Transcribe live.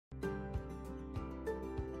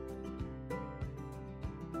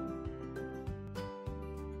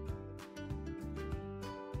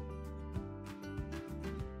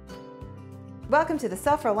Welcome to the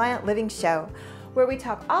Self-Reliant Living Show, where we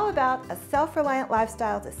talk all about a self-reliant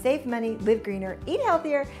lifestyle to save money, live greener, eat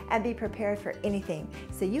healthier, and be prepared for anything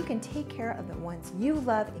so you can take care of the ones you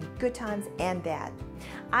love in good times and bad.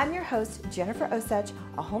 I'm your host, Jennifer Osech,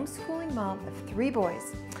 a homeschooling mom of 3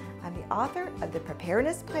 boys. I'm the author of the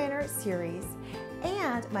Preparedness Planner series,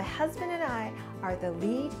 and my husband and I are the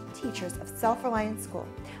lead teachers of Self-Reliant School,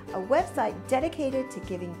 a website dedicated to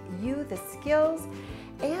giving you the skills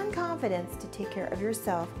and confidence to take care of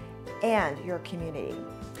yourself and your community.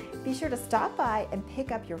 Be sure to stop by and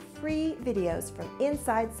pick up your free videos from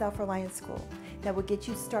inside Self-Reliant School that will get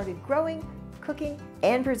you started growing, cooking,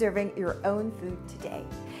 and preserving your own food today.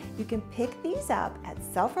 You can pick these up at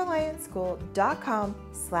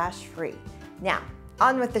selfreliantschool.com/free. Now,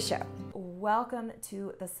 on with the show. Welcome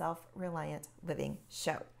to the Self-Reliant Living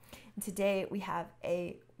Show. And today we have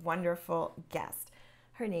a wonderful guest.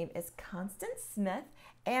 Her name is Constance Smith,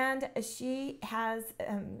 and she has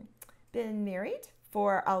been married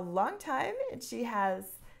for a long time, and she has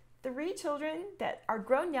 3 children that are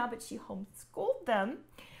grown now, but she homeschooled them.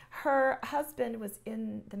 Her husband was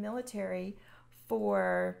in the military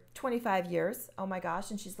for 25 years. Oh my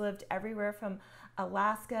gosh, and she's lived everywhere from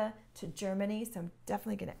Alaska to Germany, so I'm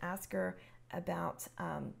definitely going to ask her about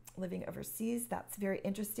living overseas. That's very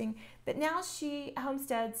interesting. But now she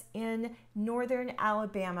homesteads in northern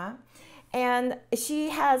Alabama, and she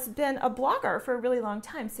has been a blogger for a really long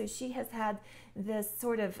time. So she has had this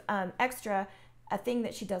sort of extra thing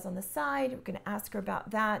that she does on the side. We're going to ask her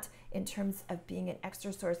about that in terms of being an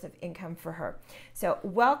extra source of income for her. So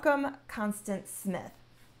welcome, Constance Smith.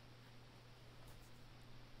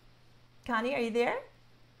 Connie, are you there?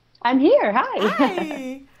 I'm here. Hi.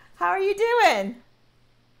 Hi. How are you doing?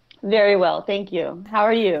 Very well, thank you. How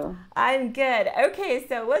are you? I'm good. Okay,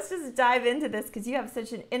 so let's just dive into this because you have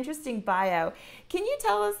such an interesting bio. Can you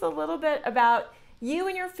tell us a little bit about you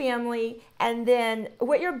and your family, and then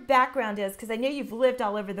what your background is? Because I know you've lived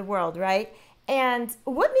all over the world, right? And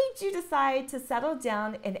what made you decide to settle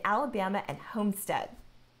down in Alabama and homestead?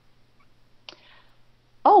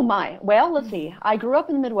 Oh my. Well, let's see. I grew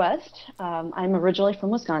up in the Midwest. I'm originally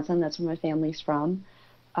from Wisconsin. That's where my family's from.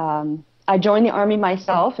 I joined the Army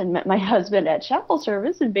myself and met my husband at chapel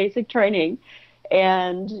service and basic training.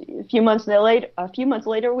 And a few months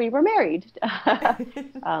later, we were married.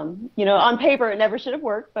 On paper, it never should have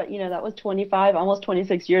worked, but that was 25, almost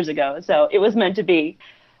 26 years ago. So it was meant to be.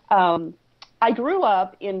 I grew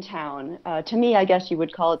up in town. To me, I guess you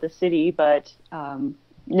would call it the city, but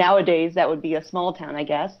nowadays that would be a small town, I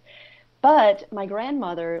guess. But my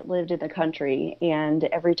grandmother lived in the country, and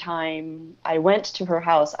every time I went to her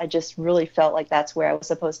house, I just really felt like that's where I was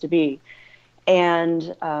supposed to be.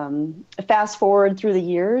 And fast forward through the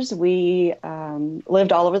years, we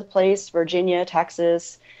lived all over the place: Virginia,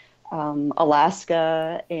 Texas,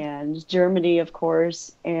 Alaska, and Germany, of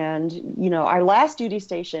course. And, our last duty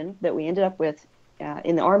station that we ended up with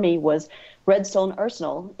in the Army was Redstone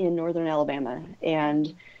Arsenal in northern Alabama.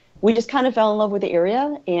 And we just kind of fell in love with the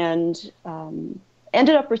area and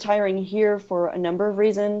ended up retiring here for a number of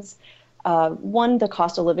reasons. One, the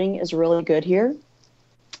cost of living is really good here.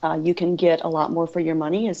 You can get a lot more for your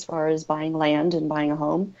money as far as buying land and buying a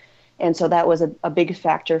home. And so that was a big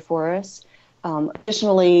factor for us.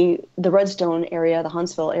 Additionally, the Redstone area, the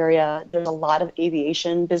Huntsville area, there's a lot of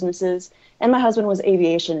aviation businesses. And my husband was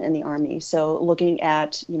aviation in the Army. So looking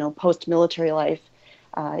at, post-military life,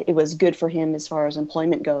 it was good for him as far as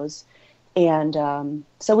employment goes. And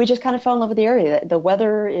so we just kind of fell in love with the area. The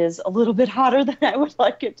weather is a little bit hotter than I would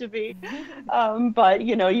like it to be. But,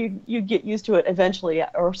 you get used to it eventually,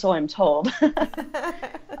 or so I'm told.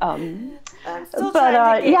 I'm still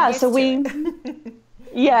trying to get used to it.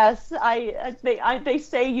 Yes, they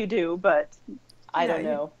say you do, but I don't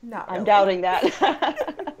know. Not I'm really. doubting that.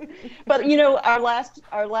 But,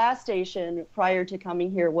 our last station prior to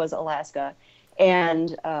coming here was Alaska.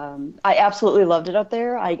 And I absolutely loved it up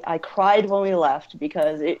there. I cried when we left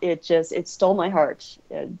because it stole my heart.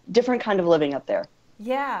 Different kind of living up there.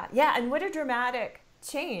 Yeah. And what a dramatic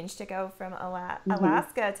change to go from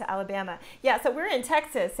Alaska to Alabama. Yeah, so we're in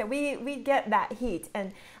Texas, so we get that heat.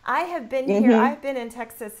 And I have been here. I've been in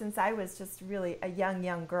Texas since I was just really a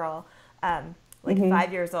young girl.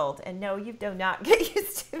 5 years old, and no, you do not get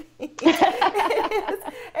used to me.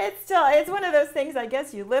 It's one of those things, I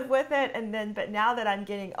guess you live with it, but now that I'm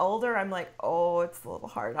getting older, I'm like, oh, it's a little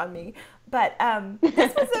hard on me. But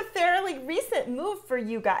this was a fairly recent move for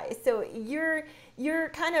you guys, so you're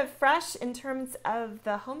kind of fresh in terms of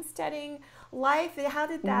the homesteading life. How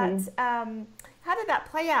did that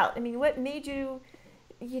play out? I mean, what made you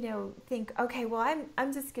think, okay, well,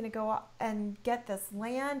 I'm just going to go and get this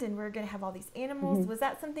land and we're going to have all these animals. Was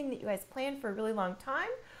that something that you guys planned for a really long time?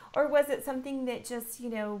 Or was it something that just,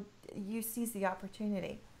 you seized the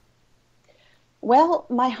opportunity? Well,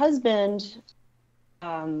 my husband,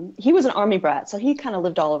 he was an Army brat, so he kind of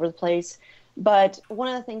lived all over the place. But one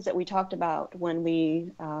of the things that we talked about when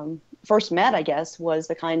we first met, I guess, was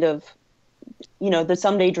the kind of, the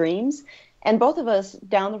someday dreams. And both of us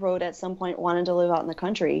down the road at some point wanted to live out in the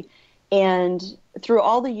country. And through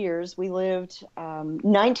all the years, we lived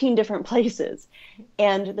 19 different places.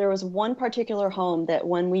 And there was one particular home that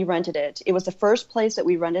when we rented it, it was the first place that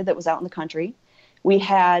we rented that was out in the country. We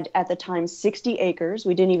had, at the time, 60 acres.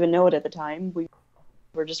 We didn't even know it at the time. We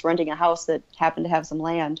were just renting a house that happened to have some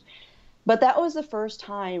land. But that was the first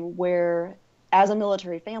time where, as a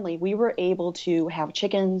military family, we were able to have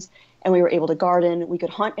chickens and we were able to garden. We could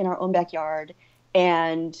hunt in our own backyard.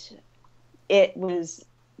 And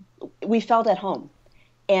we felt at home.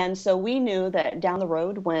 And so we knew that down the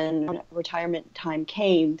road, when retirement time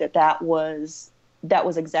came, that was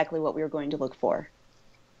exactly what we were going to look for.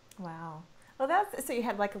 Wow. Well, so you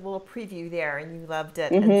had like a little preview there, and you loved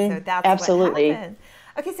it, and so that's absolutely what happened.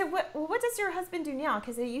 Okay, so what does your husband do now?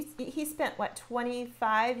 Because he spent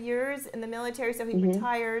 25 years in the military, so he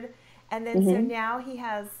retired, and then so now he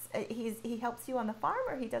helps you on the farm,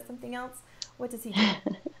 or he does something else. What does he do?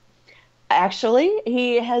 Actually,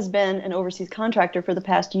 he has been an overseas contractor for the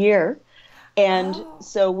past year, and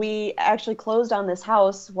so we actually closed on this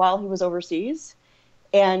house while he was overseas.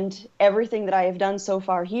 And everything that I have done so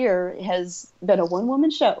far here has been a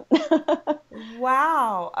one-woman show.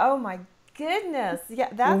 Wow. Oh my goodness. Yeah,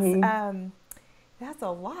 that's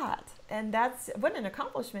a lot. And what an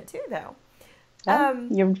accomplishment too, though.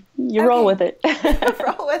 You roll with it.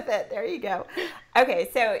 Roll with it. There you go. Okay,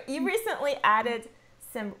 so you recently added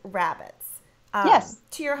some rabbits yes.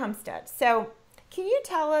 to your homestead. So can you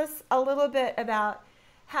tell us a little bit about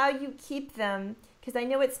how you keep them? Because I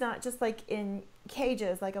know it's not just like in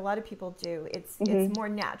cages like a lot of people do. It's more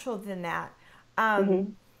natural than that.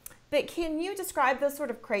 But can you describe the sort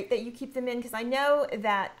of crate that you keep them in? Because I know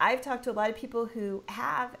that I've talked to a lot of people who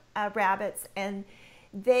have rabbits, and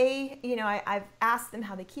they, I've asked them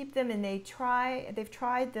how they keep them, and they've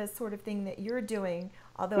tried the sort of thing that you're doing.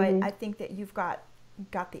 Although I think that you've got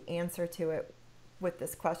the answer to it with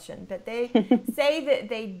this question, but they say that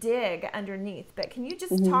they dig underneath. But can you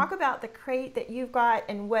just talk about the crate that you've got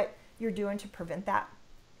and what you're doing to prevent that?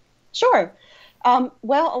 Sure.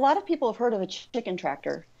 Well, a lot of people have heard of a chicken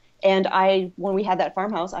tractor. And when we had that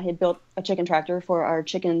farmhouse, I had built a chicken tractor for our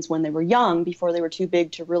chickens when they were young, before they were too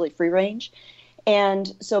big to really free range.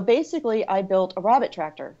 And so basically I built a rabbit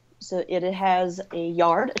tractor. So it has a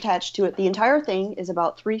yard attached to it. The entire thing is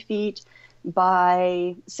about 3 feet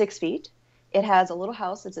by 6 feet. It has a little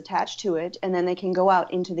house that's attached to it, and then they can go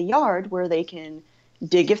out into the yard where they can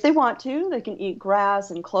dig if they want to. They can eat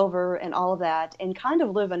grass and clover and all of that and kind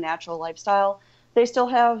of live a natural lifestyle. They still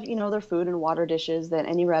have, their food and water dishes that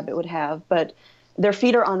any rabbit would have, but their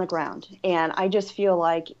feet are on the ground. And I just feel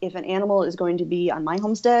like if an animal is going to be on my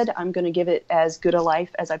homestead, I'm going to give it as good a life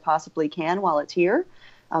as I possibly can while it's here.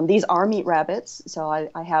 These are meat rabbits, so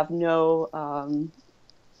I have no,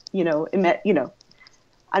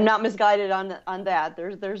 I'm not misguided on that.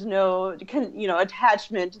 There's no,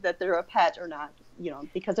 attachment that they're a pet or not,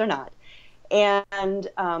 because they're not. And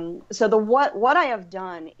so what I have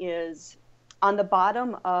done is on the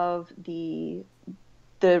bottom of the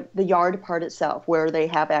yard part itself, where they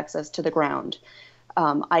have access to the ground,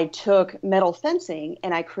 I took metal fencing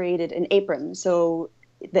and I created an apron. So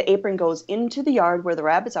the apron goes into the yard where the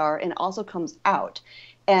rabbits are and also comes out.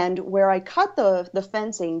 And where I cut the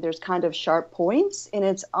fencing, there's kind of sharp points, and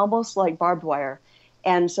it's almost like barbed wire.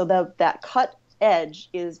 And so that cut edge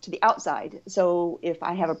is to the outside. So if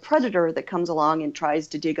I have a predator that comes along and tries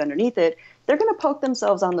to dig underneath it, they're going to poke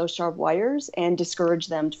themselves on those sharp wires and discourage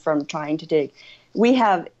them from trying to dig. We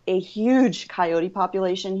have a huge coyote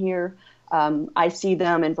population here. I see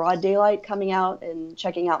them in broad daylight coming out and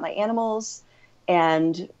checking out my animals.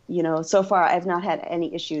 And, so far I've not had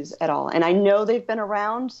any issues at all. And I know they've been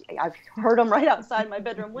around. I've heard them right outside my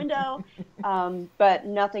bedroom window, but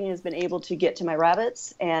nothing has been able to get to my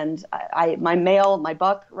rabbits. And my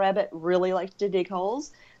buck rabbit really likes to dig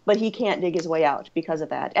holes, but he can't dig his way out because of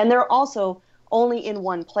that. And they're also only in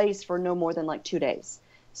one place for no more than like 2 days.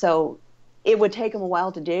 So it would take them a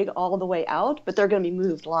while to dig all the way out, but they're going to be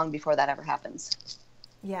moved long before that ever happens.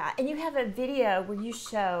 Yeah, and you have a video where you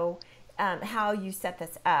show how you set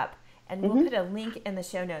this up, and we'll put a link in the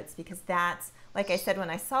show notes, because that's like I said, when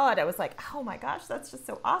I saw it, I was like, oh my gosh, that's just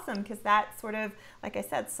so awesome, because that sort of, like I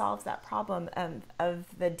said, solves that problem of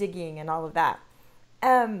the digging and all of that.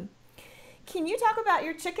 Can you talk about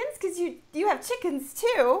your chickens? Because you have chickens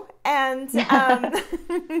too. And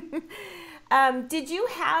did you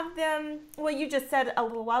have them, well, you just said a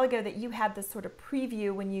little while ago that you had this sort of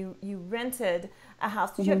preview when you rented a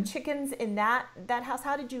house. Did you have chickens in that house?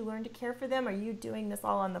 How did you learn to care for them? Are you doing this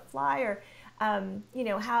all on the fly? Or,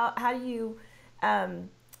 how do you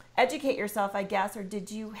educate yourself, I guess? Or did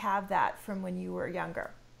you have that from when you were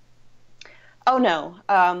younger? Oh, no.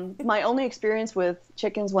 My only experience with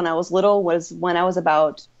chickens when I was little was when I was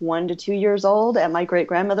about 1 to 2 years old at my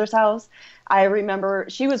great-grandmother's house. I remember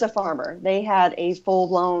she was a farmer. They had a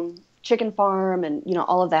full-blown chicken farm and,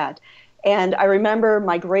 all of that. And I remember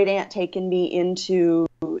my great-aunt taking me into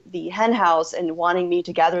the hen house and wanting me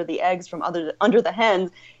to gather the eggs from under the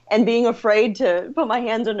hens, and being afraid to put my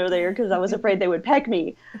hands under there because I was afraid they would peck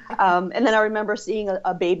me. And then I remember seeing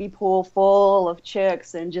a baby pool full of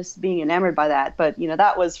chicks and just being enamored by that. But,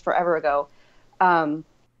 that was forever ago.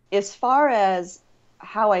 As far as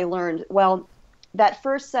how I learned, well, that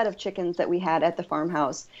first set of chickens that we had at the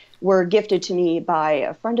farmhouse were gifted to me by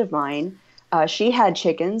a friend of mine. She had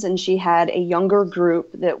chickens, and she had a younger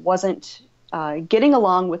group that wasn't getting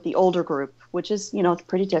along with the older group, which is,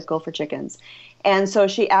 pretty typical for chickens. And so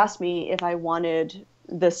she asked me if I wanted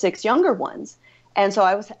the 6 younger ones. And so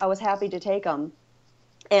I was happy to take them.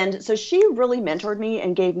 And so she really mentored me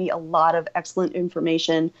and gave me a lot of excellent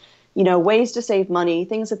information, ways to save money,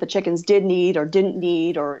 things that the chickens did need or didn't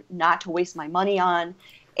need or not to waste my money on.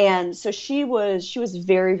 And so she was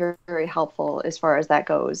very, very, very helpful as far as that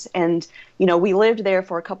goes. And, we lived there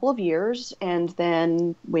for a couple of years, and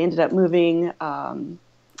then we ended up moving,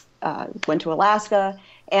 went to Alaska.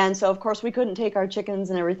 And so, of course, we couldn't take our chickens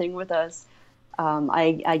and everything with us.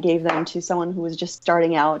 I gave them to someone who was just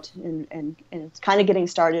starting out and kind of getting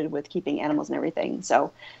started with keeping animals and everything.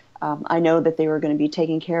 So I know that they were going to be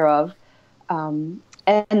taken care of. And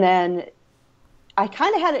then I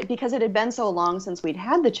kind of had it, because it had been so long since we'd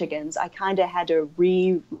had the chickens, I kind of had to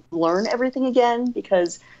relearn everything again,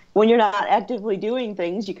 because when you're not actively doing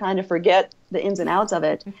things, you kind of forget the ins and outs of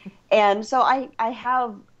it. And so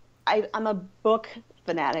I'm a book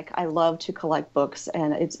fanatic. I love to collect books,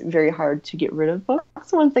 and it's very hard to get rid of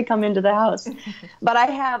books once they come into the house. But I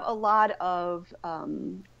have a lot of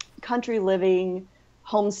country living,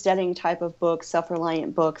 homesteading type of books,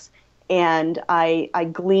 self-reliant books, and I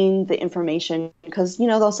glean the information because,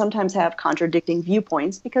 they'll sometimes have contradicting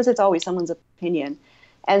viewpoints because it's always someone's opinion.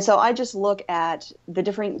 And so I just look at the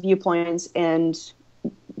different viewpoints and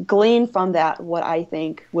glean from that what I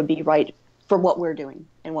think would be right for what we're doing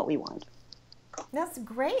and what we want. That's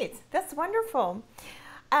great. That's wonderful.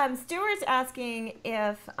 Stuart's asking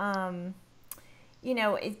if,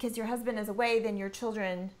 because your husband is away, then your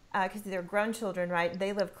children, because they're grown children, right?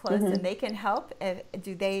 They live close and they can help.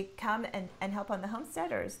 Do they come and help on the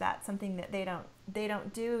homestead, or is that something that they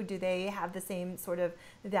don't do? Do they have the same sort of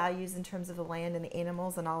values in terms of the land and the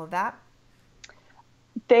animals and all of that?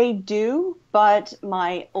 They do, but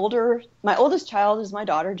my oldest child is my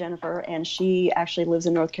daughter, Jennifer, and she actually lives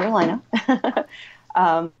in North Carolina.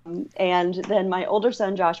 And then my older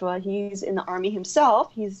son, Joshua, he's in the Army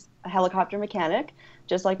himself. He's a helicopter mechanic,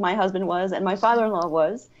 just like my husband was and my father-in-law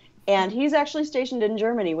was. And he's actually stationed in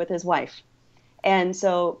Germany with his wife. And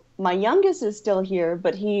so my youngest is still here,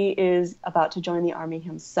 but he is about to join the Army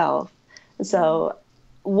himself. So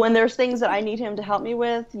when there's things that I need him to help me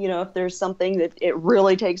with, if there's something that it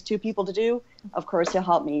really takes 2 people to do, of course he'll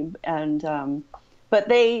help me. And but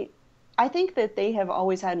I think that they have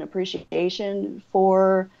always had an appreciation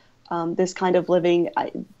for this kind of living.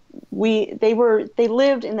 They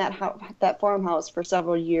lived in that farmhouse for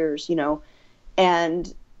several years,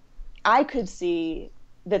 and I could see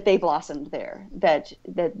that they blossomed there, that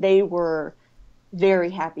they were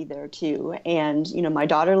very happy there too. And my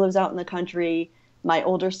daughter lives out in the country. My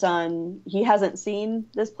older son, he hasn't seen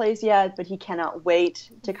this place yet, but he cannot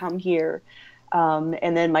wait to come here.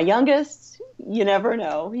 And then my youngest, you never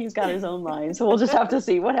know. He's got his own mind. So we'll just have to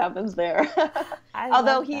see what happens there.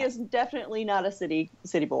 Although he is definitely not a city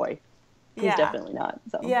boy. He's definitely not.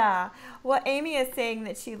 So. Yeah. Well, Amy is saying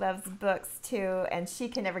that she loves books too, and she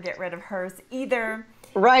can never get rid of hers either.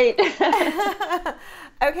 Right.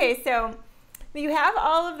 Okay, so you have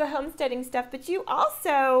all of the homesteading stuff, but you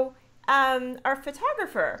also are a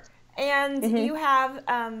photographer, and you have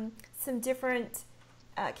some different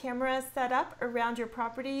cameras set up around your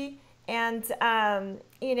property. And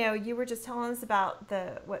you were just telling us about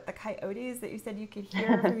the coyotes that you said you could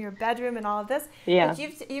hear from your bedroom and all of this. Yeah.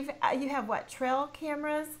 But you have what, trail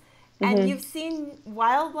cameras And you've seen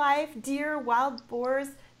wildlife, deer, wild boars.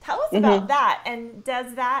 Tell us about that. And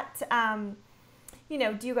does that,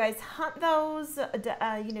 do you guys hunt those?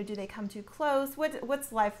 Do they come too close?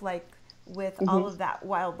 What's life like with all of that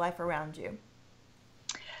wildlife around you?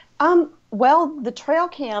 Well, the trail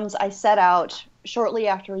cams I set out shortly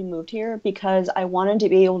after we moved here because I wanted to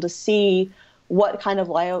be able to see what kind of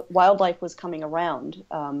wildlife was coming around.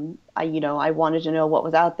 I wanted to know what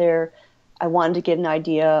was out there. I wanted to get an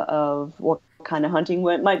idea of what kind of hunting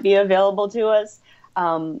might be available to us.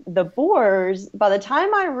 The boars, by the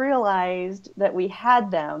time I realized that we had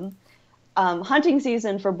them, hunting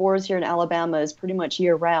season for boars here in Alabama is pretty much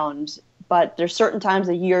year round, but there's certain times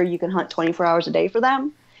a year you can hunt 24 hours a day for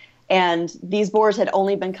them. And these boars had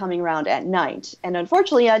only been coming around at night. And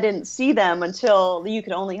unfortunately, I didn't see them until you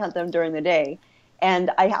could only hunt them during the day. And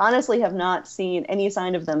I honestly have not seen any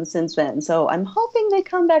sign of them since then. So I'm hoping they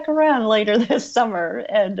come back around later this summer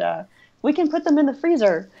and we can put them in the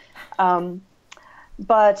freezer.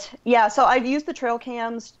 But yeah, so I've used the trail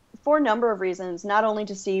cams for a number of reasons, not only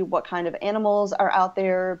to see what kind of animals are out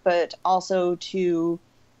there, but also to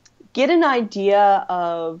get an idea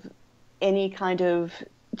of any kind of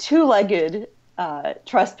two-legged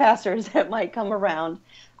trespassers that might come around.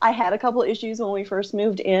 I had a couple of issues when we first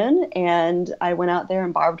moved in, and I went out there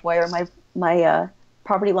and barbed wire my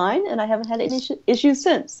property line, and I haven't had any issues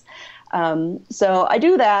since. So I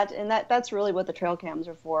do that, and that's really what the trail cams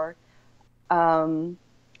are for. And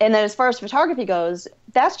then as far as photography goes,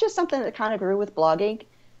 that's just something that kind of grew with blogging.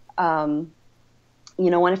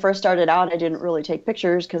 When I first started out, I didn't really take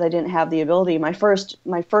pictures because I didn't have the ability. My first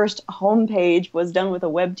homepage was done with a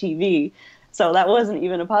web TV, so that wasn't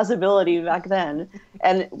even a possibility back then.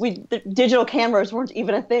 And the digital cameras weren't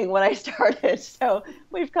even a thing when I started, so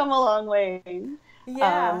we've come a long way.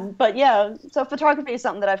 Yeah. But yeah, so photography is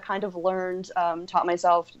something that I've kind of learned, taught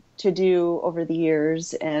myself to do over the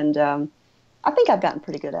years, and I think I've gotten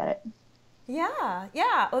pretty good at it.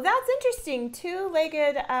 Yeah. Well, that's interesting.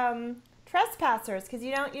 Two-legged trespassers, because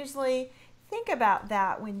you don't usually think about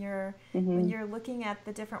that when you're looking at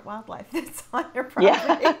the different wildlife that's on your property.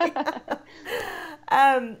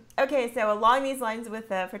 Yeah. Okay, so along these lines with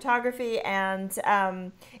the photography and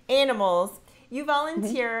animals, you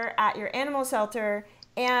volunteer at your animal shelter,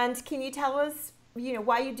 and can you tell us,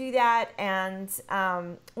 why you do that and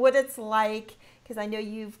what it's like? Because I know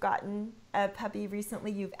you've gotten a puppy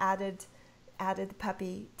recently. You've added the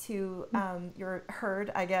puppy to your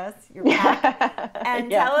herd, I guess, your pack.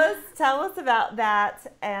 And yeah. tell us about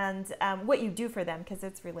that and what you do for them, because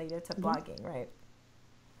it's related to blogging, right?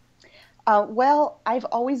 Well, I've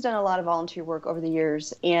always done a lot of volunteer work over the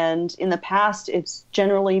years, and in the past, it's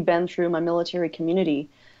generally been through my military community.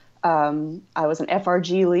 I was an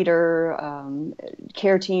FRG leader,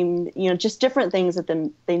 care team, just different things that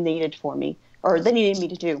they needed for me, or they needed me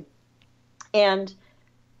to do. And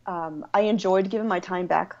I enjoyed giving my time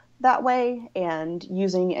back that way and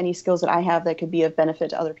using any skills that I have that could be of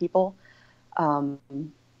benefit to other people.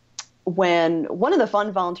 When one of the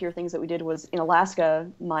fun volunteer things that we did was in Alaska,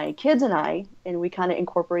 my kids and we kind of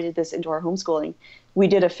incorporated this into our homeschooling. We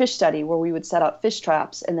did a fish study where we would set up fish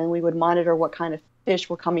traps, and then we would monitor what kind of fish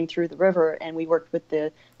were coming through the river, and we worked with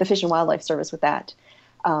the Fish and Wildlife Service with that.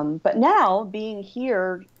 But now, being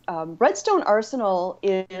here, Redstone Arsenal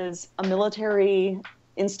is a military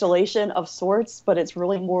installation of sorts, but it's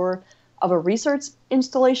really more of a research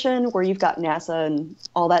installation where you've got NASA and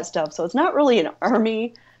all that stuff. So it's not really an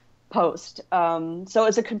Army post. So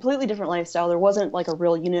it's a completely different lifestyle. There wasn't like a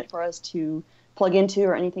real unit for us to plug into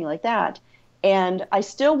or anything like that. And I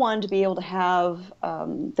still wanted to be able to have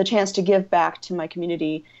the chance to give back to my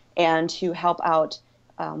community and to help out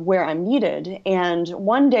where I'm needed. And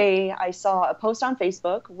one day I saw a post on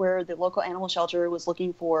Facebook where the local animal shelter was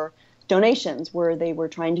looking for donations, where they were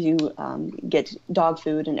trying to get dog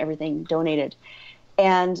food and everything donated.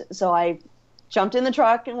 And so I jumped in the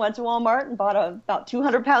truck and went to Walmart and bought about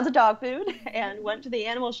 200 pounds of dog food and went to the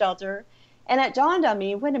animal shelter. And it dawned on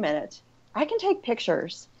me, wait a minute, I can take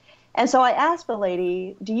pictures. And so I asked the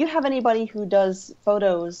lady, do you have anybody who does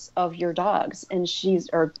photos of your dogs? And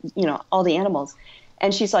all the animals.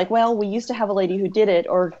 And she's like, well, we used to have a lady who did it,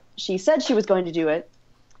 or she said she was going to do it,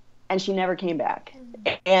 and she never came back.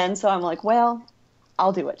 And so I'm like, well,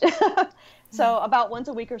 I'll do it. So about once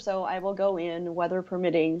a week or so, I will go in, weather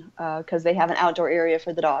permitting, because they have an outdoor area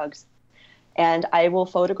for the dogs. And I will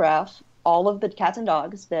photograph all of the cats and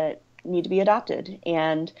dogs that need to be adopted.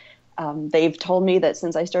 And they've told me that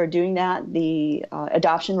since I started doing that, the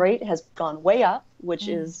adoption rate has gone way up, which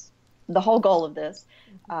is the whole goal of this.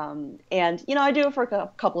 And, I do it for a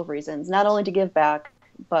couple of reasons, not only to give back,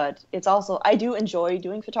 but it's also, I do enjoy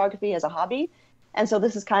doing photography as a hobby. And so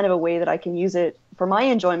this is kind of a way that I can use it for my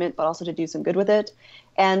enjoyment, but also to do some good with it.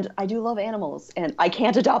 And I do love animals, and I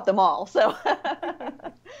can't adopt them all. So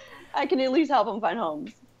I can at least help them find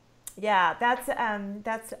homes. Yeah,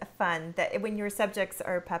 that's fun. That when your subjects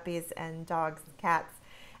are puppies and dogs, and cats,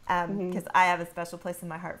 because I have a special place in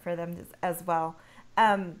my heart for them as well.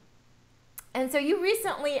 And so you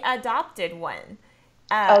recently adopted one,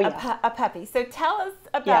 a puppy. So tell us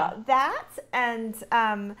about that and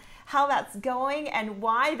how that's going and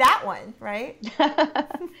why that one, right?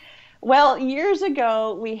 Well, years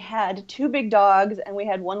ago, we had 2 big dogs and we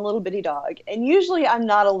had 1 little bitty dog. And usually I'm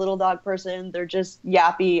not a little dog person. They're just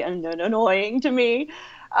yappy and annoying to me.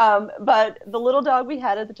 But the little dog we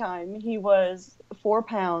had at the time, he was 4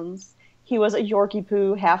 pounds. He was a Yorkie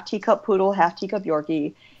poo, half teacup poodle, half teacup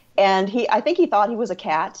Yorkie. And I think he thought he was a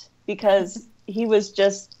cat because he was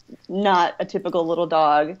just not a typical little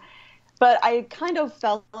dog. But I kind of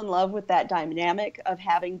fell in love with that dynamic of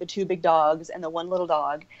having the 2 big dogs and the 1 little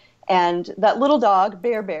dog. And that little dog,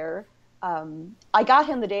 Bear, I got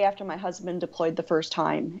him the day after my husband deployed the first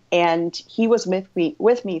time. And he was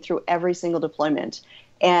with me through every single deployment.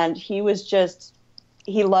 And he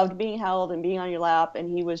loved being held and being on your lap. And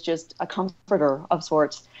he was just a comforter of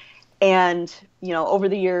sorts. And, over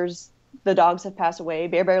the years, the dogs have passed away.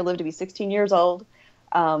 Bear lived to be 16 years old.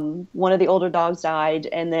 One of the older dogs died.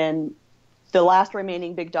 And then the last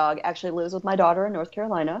remaining big dog actually lives with my daughter in North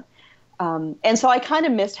Carolina. And so I kind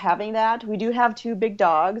of missed having that. We do have 2 big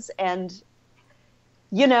dogs. And,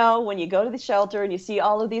 when you go to the shelter and you see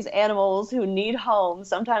all of these animals who need homes,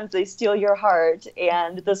 sometimes they steal your heart.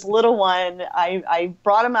 And this little one, I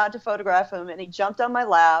brought him out to photograph him, and he jumped on my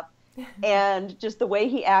lap. And just the way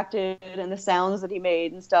he acted and the sounds that he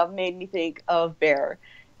made and stuff made me think of Bear.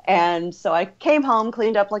 And so I came home,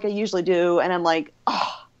 cleaned up like I usually do, and I'm like,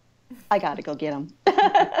 oh, I got to go get him.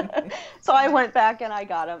 So I went back and I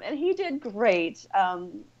got him, and he did great.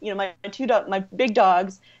 My big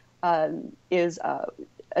dogs China is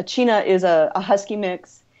a husky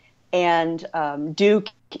mix, and Duke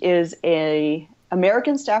is a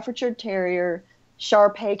American Staffordshire Terrier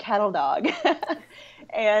Shar-Pei cattle dog.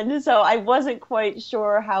 And so I wasn't quite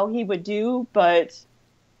sure how he would do, but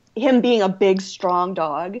him being a big, strong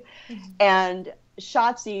dog, and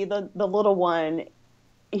Shotzi, the little one,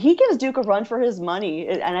 he gives Duke a run for his money.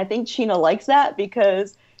 And I think China likes that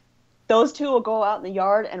because those 2 will go out in the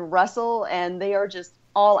yard and wrestle, and they are just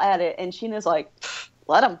all at it. And China's like,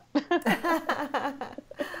 let them.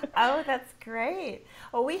 Oh, that's great.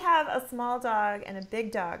 Well, we have a small dog and a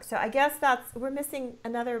big dog. So I guess we're missing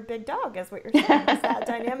another big dog is what you're saying. That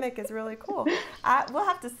dynamic is really cool. We'll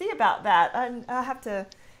have to see about that. I'll have to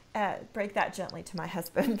break that gently to my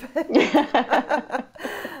husband.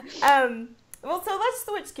 Well, so let's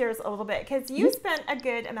switch gears a little bit because you spent a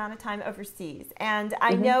good amount of time overseas. And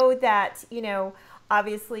I know that,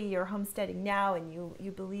 obviously you're homesteading now and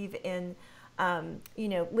you believe in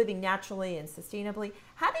living naturally and sustainably.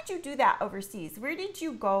 How did you do that overseas? Where did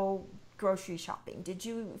you go grocery shopping? Did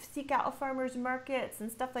you seek out farmers markets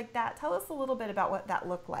and stuff like that? Tell us a little bit about what that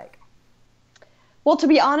looked like. Well, to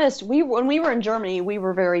be honest, when we were in Germany, we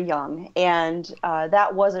were very young, and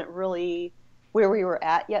that wasn't really where we were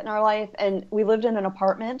at yet in our life. And we lived in an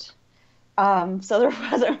apartment, so there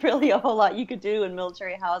wasn't really a whole lot you could do in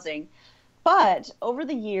military housing. But over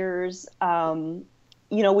the years,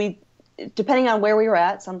 we, depending on where we were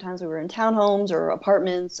at, sometimes we were in townhomes or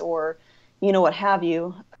apartments or, what have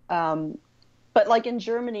you. But like in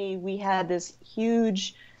Germany, we had this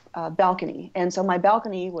huge balcony. And so my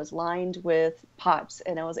balcony was lined with pots,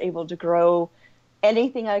 and I was able to grow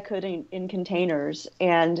anything I could in containers.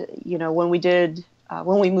 And, when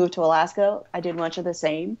we moved to Alaska, I did much of the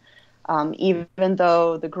same. Even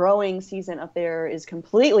though the growing season up there is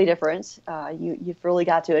completely different, you've really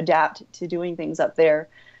got to adapt to doing things up there.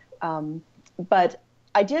 But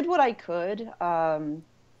I did what I could.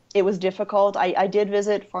 It was difficult. I did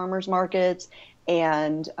visit farmers markets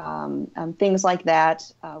and things like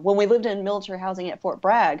that. When we lived in military housing at Fort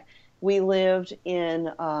Bragg, we lived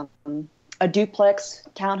in a duplex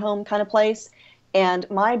townhome kind of place. And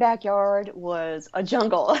my backyard was a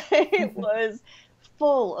jungle. It was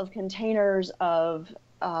full of containers of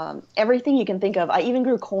everything you can think of. I even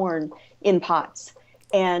grew corn in pots.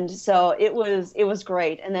 And so it was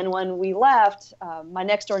great. And then when we left, my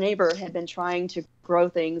next door neighbor had been trying to grow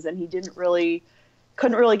things, and he couldn't really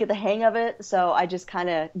get the hang of it. So I just kind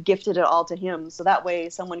of gifted it all to him. So that way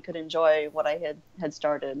someone could enjoy what I had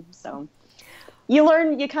started. So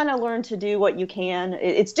you kind of learn to do what you can.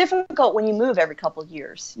 It's difficult when you move every couple of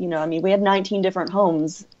years. We had 19 different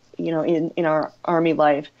homes in our Army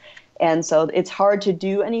life. And so it's hard to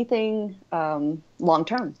do anything long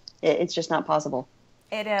term. It's just not possible.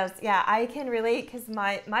 It is. Yeah, I can relate because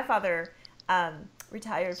my father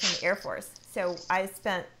retired from the Air Force. So I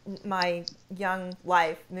spent my young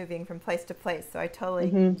life moving from place to place. So I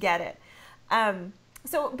totally get it.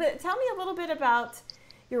 But tell me a little bit about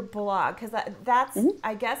your blog, because that's,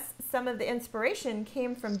 I guess, some of the inspiration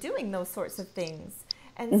came from doing those sorts of things.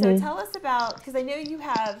 And so tell us about, because I know you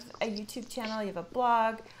have a YouTube channel, you have a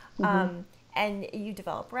blog, and you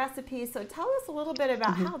develop recipes. So tell us a little bit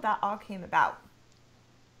about how that all came about.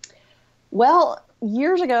 Well,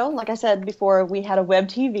 years ago, like I said before, we had a web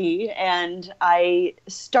TV, and I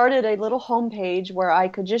started a little homepage where I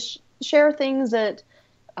could just share things that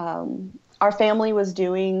our family was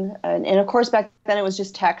doing. And of course, back then it was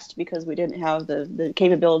just text because we didn't have the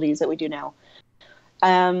capabilities that we do now.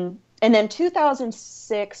 And then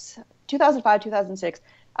 2005, 2006,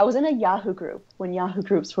 I was in a Yahoo group when Yahoo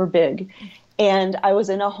groups were big. And I was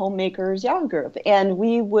in a homemakers Yahoo group, and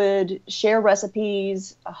we would share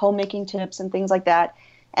recipes, homemaking tips, and things like that.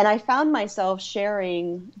 And I found myself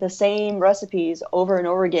sharing the same recipes over and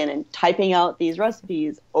over again and typing out these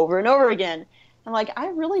recipes over and over again. I'm like, I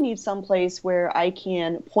really need some place where I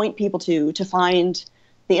can point people to find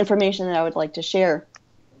the information that I would like to share.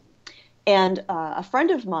 And a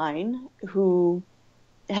friend of mine who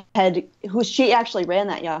she actually ran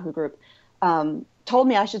that Yahoo group, told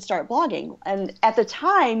me I should start blogging. And at the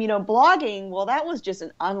time, blogging, well, that was just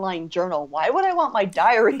an online journal. Why would I want my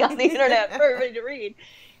diary on the internet for everybody to read?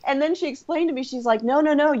 And then she explained to me, she's like, no,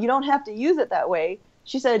 you don't have to use it that way.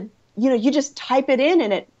 She said, you just type it in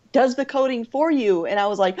and it does the coding for you. And I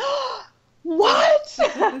was like, oh, what?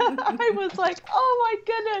 I was like, oh my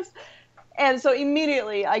goodness. And so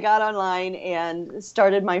immediately I got online and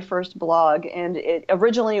started my first blog. And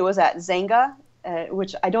originally it was at Zanga,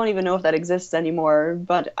 which I don't even know if that exists anymore,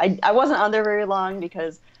 but I wasn't on there very long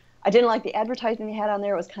because I didn't like the advertising they had on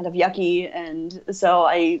there. It was kind of yucky, and so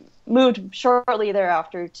I moved shortly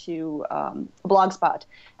thereafter to Blogspot,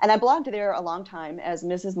 and I blogged there a long time as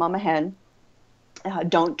Mrs. Mama Hen.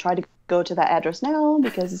 Don't try to go to that address now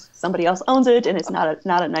because somebody else owns it, and it's not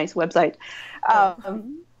a nice website.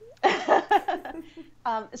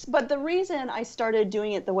 But the reason I started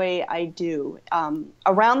doing it the way I do,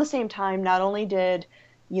 around the same time, not only did,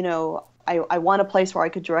 I want a place where I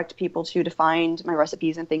could direct people to find my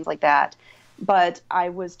recipes and things like that, but I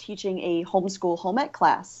was teaching a homeschool home ec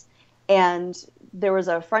class. And there was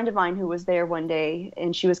a friend of mine who was there one day,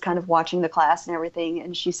 and she was kind of watching the class and everything.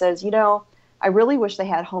 And she says, I really wish they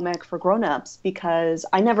had home ec for grown-ups because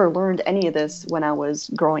I never learned any of this when I was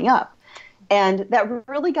growing up. And that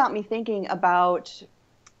really got me thinking about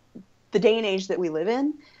the day and age that we live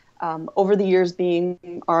in. Over the years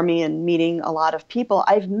being Army and meeting a lot of people,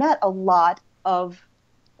 I've met a lot of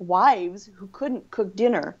wives who couldn't cook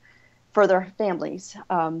dinner for their families.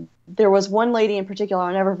 There was one lady in particular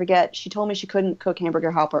I'll never forget. She told me she couldn't cook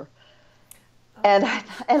hamburger helper. And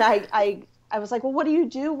I was like, well, what do you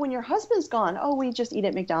do when your husband's gone? Oh, we just eat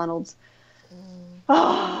at McDonald's.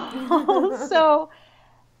 Oh, so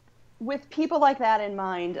with people like that in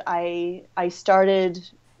mind, I started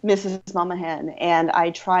Mrs. Mama Hen, and I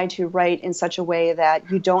try to write in such a way that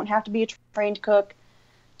you don't have to be a trained cook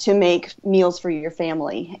to make meals for your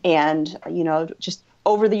family. And, just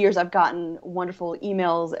over the years, I've gotten wonderful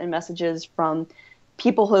emails and messages from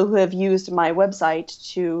people who have used my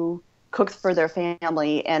website to cook for their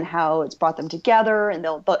family and how it's brought them together, and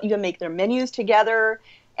they'll even make their menus together.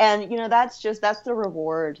 And, that's the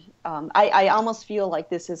reward. I almost feel like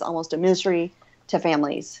this is almost a ministry to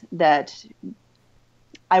families, that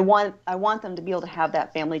I want them to be able to have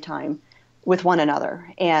that family time with one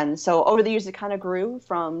another. And so over the years, it kind of grew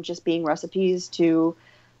from just being recipes to,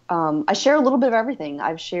 I share a little bit of everything.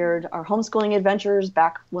 I've shared our homeschooling adventures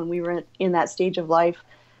back when we were in that stage of life.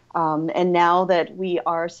 And now that we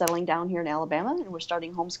are settling down here in Alabama and we're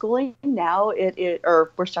starting homeschooling,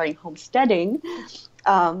 or we're starting homesteading,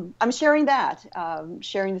 I'm sharing that,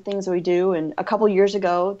 sharing the things that we do. And a couple years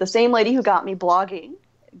ago, the same lady who got me blogging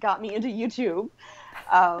got me into YouTube.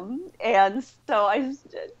 And so I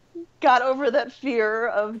got over that fear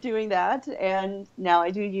of doing that. And now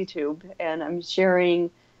I do YouTube, and I'm sharing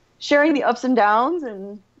the ups and downs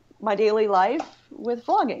in my daily life with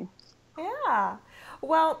vlogging. Yeah.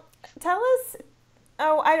 Well, tell us,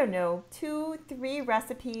 I don't know, 2-3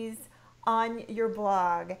 recipes on your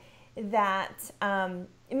blog that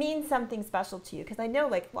mean something special to you. Because I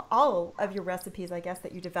know, all of your recipes, I guess,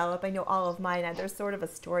 that you develop, I know all of mine, and there's sort of a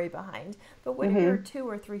story behind. But what are your 2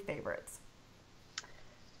 or 3 favorites?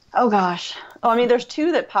 Oh, gosh. There's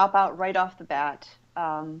 2 that pop out right off the bat.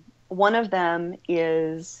 One of them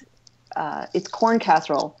is it's corn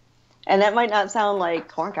casserole. And that might not sound like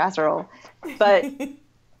corn casserole, but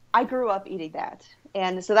I grew up eating that.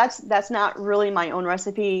 And so that's not really my own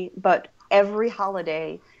recipe, but every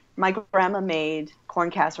holiday my grandma made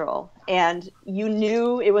corn casserole, and you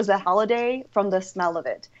knew it was a holiday from the smell of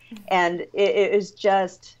it. And it is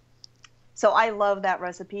just, so I love that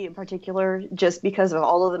recipe in particular just because of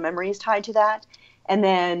all of the memories tied to that. And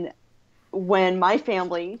then when my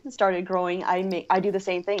family started growing, I do the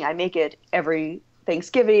same thing. I make it every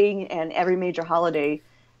Thanksgiving and every major holiday.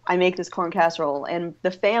 I make this corn casserole, and the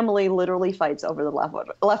family literally fights over the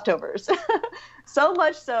leftovers. So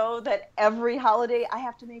much so that every holiday I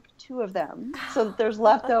have to make 2 of them so that there's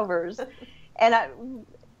leftovers. And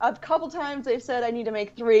a couple times they've said I need to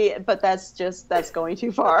make 3, but that's going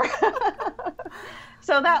too far.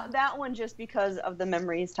 So that one, just because of the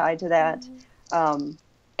memories tied to that.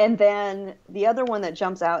 And then the other one that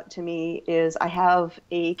jumps out to me is I have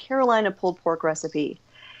a Carolina pulled pork recipe.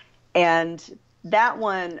 And that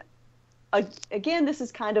one, again, this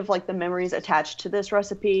is kind of like the memories attached to this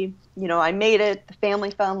recipe. You know, I made it, the family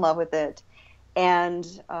fell in love with it. And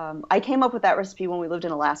I came up with that recipe when we lived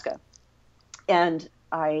in Alaska. And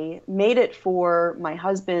I made it for my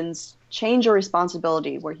husband's change of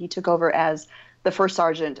responsibility, where he took over as the first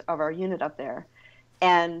sergeant of our unit up there.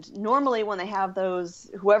 And normally when they have those,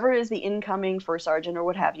 whoever is the incoming first sergeant or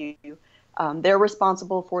what have you, they're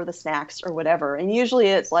responsible for the snacks or whatever. And usually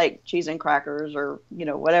it's like cheese and crackers or, you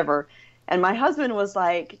know, whatever. And my husband was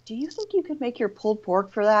like, do you think you could make your pulled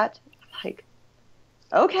pork for that? I'm like,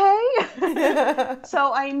 okay.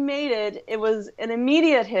 So I made it. It was an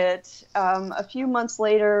immediate hit. A few months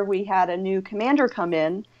later, we had a new commander come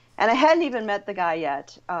in, and I hadn't even met the guy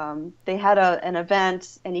yet. They had an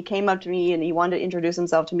event, and he came up to me, and he wanted to introduce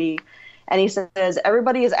himself to me. And he says,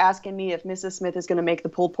 everybody is asking me if Mrs. Smith is going to make the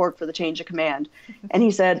pulled pork for the change of command. And he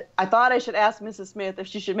said, I thought I should ask Mrs. Smith if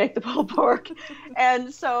she should make the pulled pork.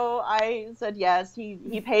 And so I said yes.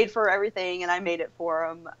 He paid for everything, and I made it for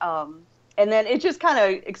him. And then it just kind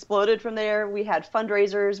of exploded from there. We had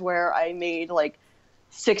fundraisers where I made like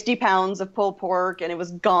 60 pounds of pulled pork, and it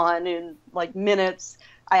was gone in like minutes.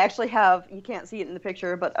 I actually have, you can't see it in the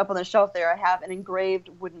picture, but up on the shelf there, I have an engraved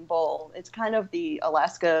wooden bowl. It's kind of the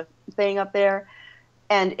Alaska thing up there.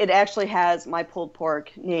 And it actually has my pulled pork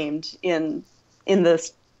named in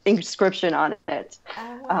the inscription on it.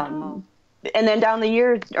 Oh, wow. And then down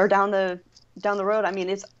the road, I mean,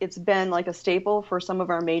 it's been like a staple for some of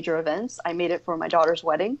our major events. I made it for my daughter's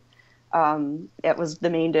wedding. It was the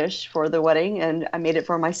main dish for the wedding, and I made it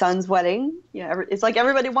for my son's wedding. Yeah, it's like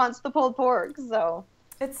everybody wants the pulled pork, so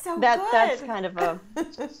it's so good. That's kind of a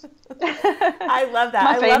I love that.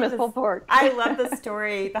 My famous pulled pork. I love the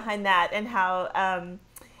story behind that, and how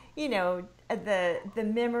you know, the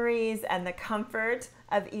memories and the comfort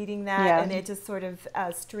of eating that, yeah. And it just sort of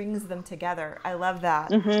strings them together. I love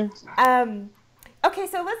that. Mm-hmm. Okay,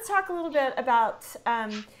 so let's talk a little bit about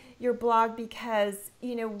your blog, because,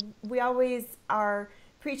 you know, we always are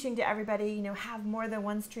preaching to everybody, you know, have more than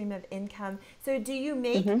one stream of income. So do you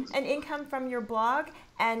make Mm-hmm. an income from your blog?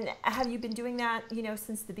 And have you been doing that, you know,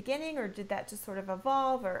 since the beginning, or did that just sort of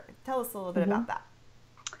evolve? Or tell us a little bit about that.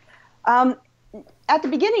 At the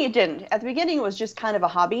beginning, it didn't. At the beginning, it was just kind of a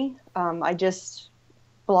hobby. I just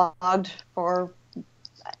blogged for,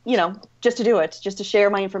 you know, just to do it, just to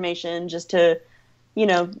share my information, just to, you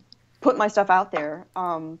know, put my stuff out there.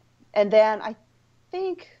 And then I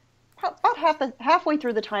think about halfway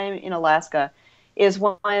through the time in Alaska is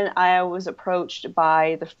when I was approached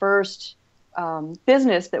by the first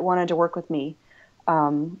business that wanted to work with me.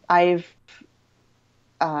 I've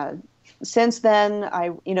since then,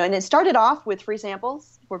 and it started off with free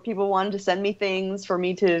samples where people wanted to send me things for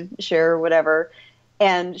me to share or whatever.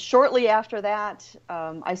 And shortly after that,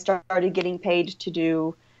 I started getting paid to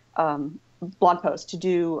do blog posts, to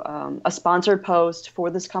do a sponsored post for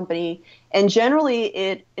this company. And generally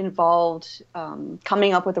it involved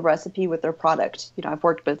coming up with a recipe with their product. You know, I've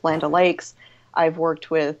worked with Land O'Lakes. I've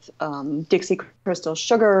worked with Dixie Crystal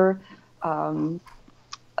Sugar, a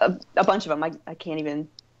bunch of them. I can't even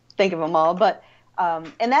think of them all. But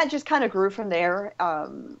and that just kind of grew from there.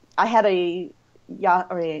 I had a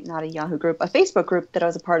Facebook group that I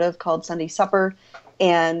was a part of called Sunday Supper.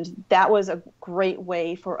 And that was a great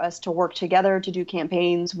way for us to work together to do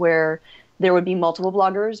campaigns where there would be multiple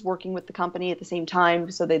bloggers working with the company at the same time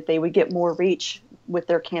so that they would get more reach with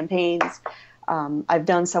their campaigns. I've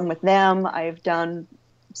done some with them. I've done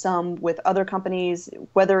some with other companies,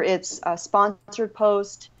 whether it's a sponsored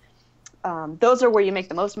post. Those are where you make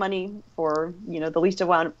the most money for, you know, the least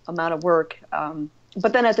amount of work.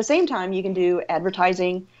 But then at the same time, you can do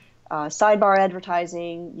advertising, sidebar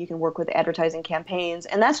advertising. You can work with advertising campaigns,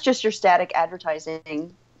 and that's just your static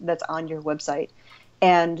advertising that's on your website.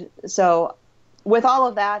 And so with all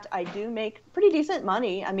of that, I do make pretty decent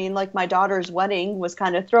money. I mean, like my daughter's wedding was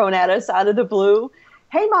kind of thrown at us out of the blue.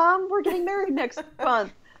 Hey, Mom, we're getting married next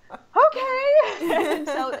month. Okay.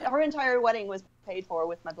 So her entire wedding was paid for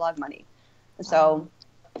with my blog money. So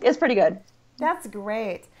it's pretty good. That's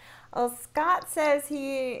great. Well, Scott says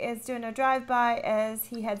he is doing a drive-by as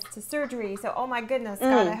he heads to surgery. So, oh my goodness,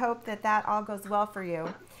 Scott, I hope that all goes well for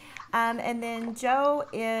you. And then Joe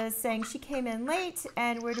is saying she came in late,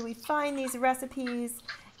 and where do we find these recipes?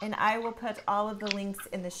 And I will put all of the links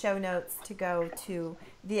in the show notes to go to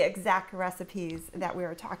the exact recipes that we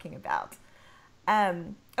were talking about.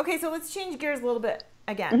 Okay, so let's change gears a little bit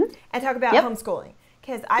again and talk about homeschooling,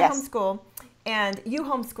 because I homeschool and you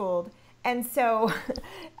homeschooled. And so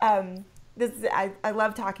I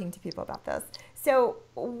love talking to people about this. So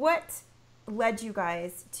what led you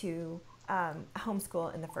guys to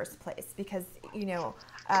homeschool in the first place? Because,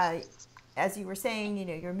 as you were saying,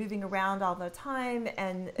 you're moving around all the time.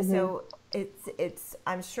 And so it's,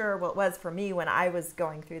 I'm sure what it was for me when I was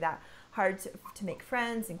going through that, hard to make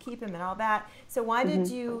friends and keep them and all that. So why did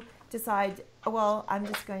you decide, well, I'm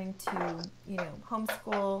just going to,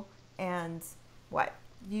 homeschool, and what?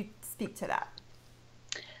 You speak to that.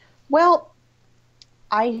 Well,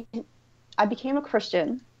 I became a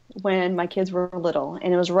Christian when my kids were little,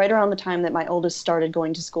 and it was right around the time that my oldest started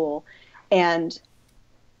going to school. And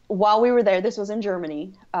while we were there, this was in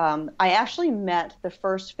Germany, I actually met the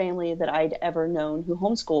first family that I'd ever known who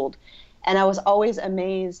homeschooled. And I was always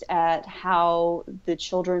amazed at how the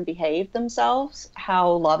children behaved themselves,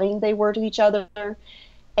 how loving they were to each other.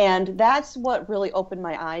 And that's what really opened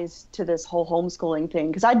my eyes to this whole homeschooling thing,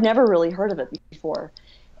 because I'd never really heard of it before.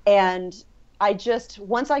 And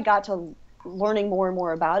once I got to learning more and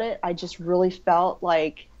more about it, I just really felt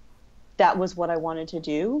like that was what I wanted to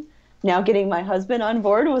do. Now, getting my husband on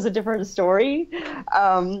board was a different story.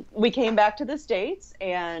 We came back to the States,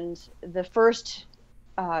 and the first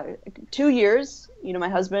 2 years, my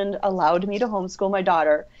husband allowed me to homeschool my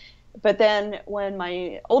daughter. But then when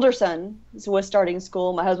my older son was starting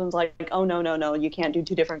school, my husband's like, oh, no, you can't do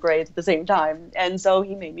two different grades at the same time. And so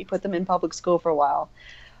he made me put them in public school for a while.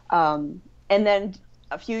 And then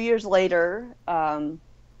a few years later,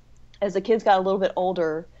 as the kids got a little bit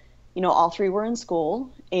older, all three were in school.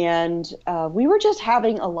 And we were just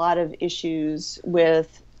having a lot of issues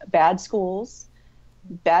with bad schools,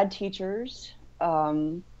 bad teachers.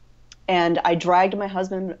 And I dragged my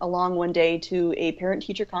husband along one day to a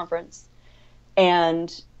parent-teacher conference,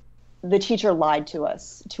 and the teacher lied to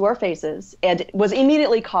us, to our faces, and was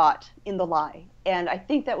immediately caught in the lie. And I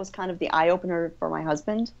think that was kind of the eye-opener for my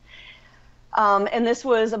husband. And this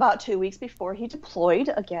was about 2 weeks before he deployed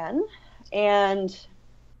again. And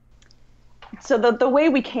so the way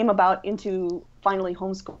we came about into finally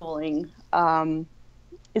homeschooling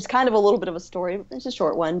is kind of a little bit of a story. It's a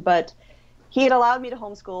short one, but he had allowed me to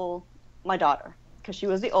homeschool my daughter because she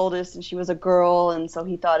was the oldest and she was a girl, and so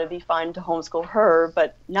he thought it'd be fun to homeschool her,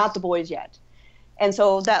 but not the boys yet. And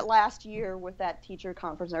so that last year with that teacher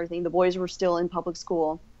conference and everything, the boys were still in public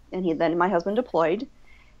school, and then my husband deployed.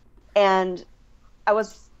 And I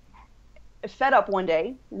was fed up one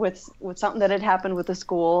day with something that had happened with the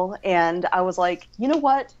school, and I was like, you know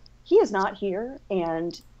what? He is not here,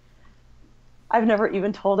 and I've never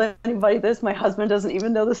even told anybody this. My husband doesn't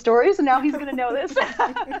even know the story, so now he's going to know this.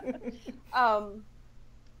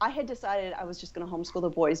 I had decided I was just going to homeschool the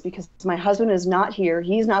boys because my husband is not here.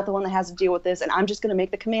 He's not the one that has to deal with this, and I'm just going to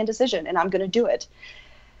make the command decision, and I'm going to do it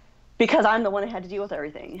because I'm the one that had to deal with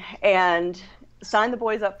everything. And signed the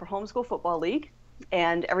boys up for homeschool football league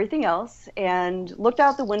and everything else, and looked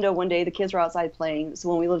out the window one day. The kids were outside playing, so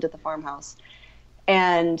when we lived at the farmhouse.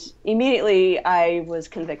 And immediately I was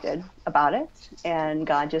convicted about it, and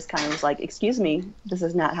God just kind of was like, excuse me, this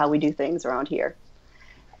is not how we do things around here.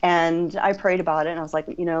 And I prayed about it, and I was like,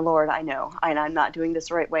 Lord, I know, and I'm not doing this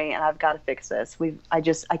the right way, and I've got to fix this.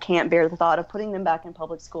 I can't bear the thought of putting them back in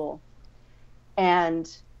public school. And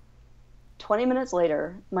 20 minutes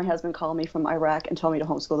later, my husband called me from Iraq and told me to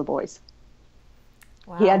homeschool the boys.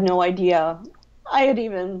 Wow. He had no idea I had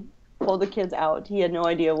even pulled the kids out. He had no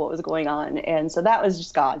idea what was going on. And so that was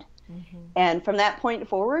just God. Mm-hmm. And from that point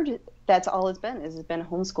forward, that's all it's been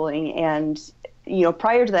homeschooling. And,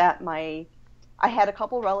 prior to that, I had a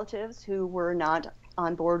couple relatives who were not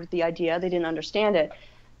on board with the idea. They didn't understand it.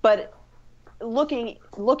 But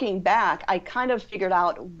looking back, I kind of figured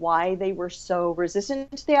out why they were so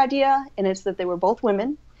resistant to the idea. And it's that they were both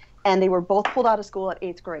women, and they were both pulled out of school at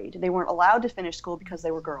 8th grade. They weren't allowed to finish school because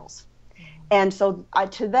they were girls. And so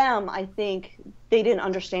to them, I think they didn't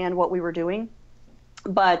understand what we were doing.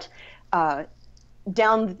 But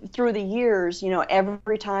down through the years,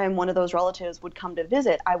 every time one of those relatives would come to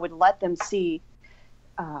visit, I would let them see,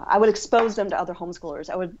 I would expose them to other homeschoolers.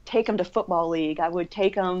 I would take them to football league. I would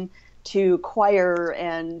take them to choir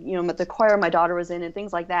and, the choir my daughter was in and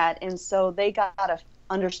things like that. And so they got a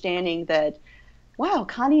understanding that, wow,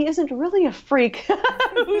 Connie isn't really a freak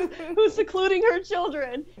who's secluding her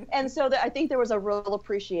children. And so I think there was a real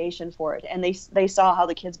appreciation for it. And they saw how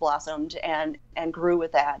the kids blossomed and grew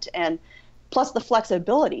with that. And plus the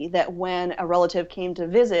flexibility that when a relative came to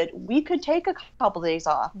visit, we could take a couple days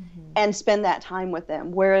off and spend that time with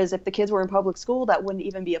them. Whereas if the kids were in public school, that wouldn't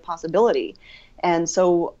even be a possibility. And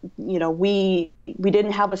so, we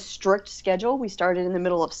didn't have a strict schedule. We started in the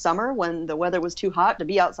middle of summer when the weather was too hot to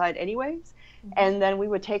be outside anyways. And then we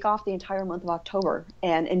would take off the entire month of October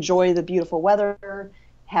and enjoy the beautiful weather,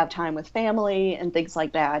 have time with family and things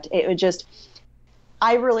like that. It would just,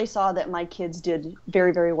 I really saw that my kids did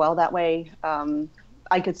very, very well that way.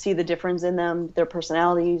 I could see the difference in them, their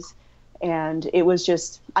personalities, and it was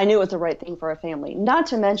just, I knew it was the right thing for a family. Not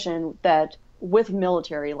to mention that with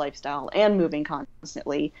military lifestyle and moving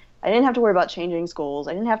constantly, I didn't have to worry about changing schools.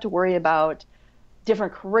 I didn't have to worry about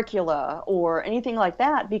different curricula or anything like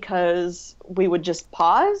that, because we would just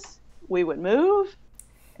pause, we would move,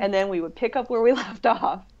 and then we would pick up where we left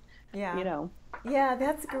off. Yeah. Yeah,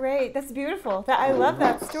 that's great. That's beautiful. I love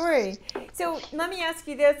that story. So let me ask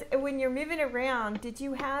you this. When you're moving around, did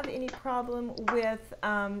you have any problem with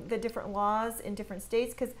the different laws in different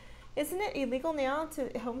states? Because isn't it illegal now to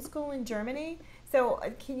homeschool in Germany? So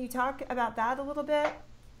can you talk about that a little bit?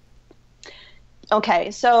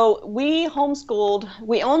 Okay, so we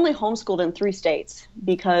only homeschooled in 3 states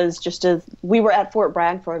because we were at Fort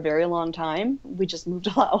Bragg for a very long time. We just moved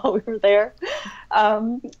a lot while we were there.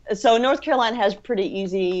 So North Carolina has pretty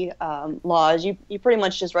easy laws. You pretty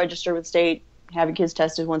much just register with state, have your kids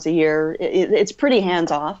tested once a year. It's pretty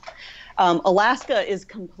hands-off. Alaska is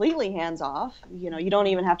completely hands-off. You don't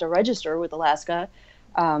even have to register with Alaska.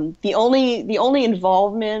 The only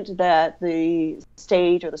involvement that the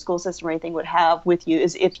state or the school system or anything would have with you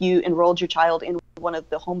is if you enrolled your child in one of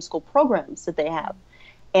the homeschool programs that they have.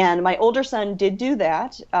 And my older son did do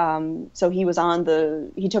that. So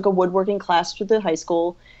he took a woodworking class through the high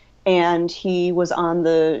school, and he was on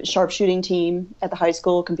the sharpshooting team at the high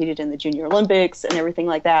school, competed in the Junior Olympics and everything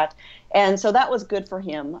like that. And so that was good for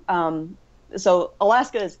him. So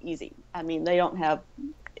Alaska is easy. I mean,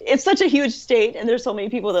 it's such a huge state, and there's so many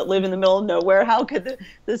people that live in the middle of nowhere. How could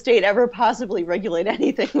the state ever possibly regulate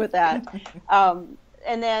anything with that?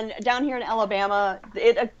 And then down here in Alabama,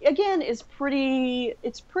 it again is pretty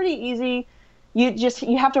easy.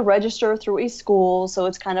 You have to register through a school, so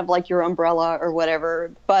it's kind of like your umbrella or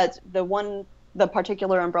whatever. But the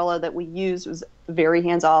particular umbrella that we used was very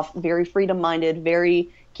hands-off, very freedom-minded, very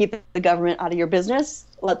keep the government out of your business,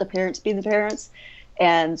 let the parents be the parents.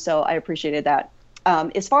 And so I appreciated that.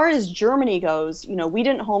 As far as Germany goes, we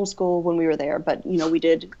didn't homeschool when we were there, but, we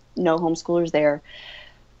did know homeschoolers there.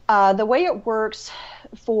 The way it works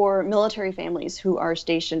for military families who are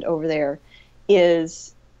stationed over there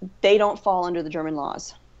is they don't fall under the German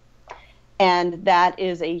laws. And that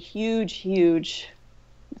is a huge, huge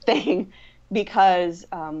thing because,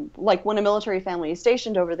 like when a military family is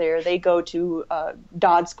stationed over there, they go to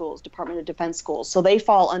DoD schools, Department of Defense schools. So they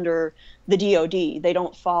fall under the DoD. They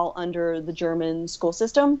don't fall under the German school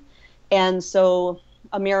system. And so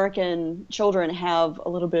American children have a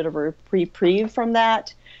little bit of a reprieve from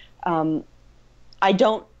that. I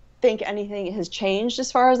don't think anything has changed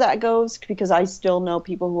as far as that goes because I still know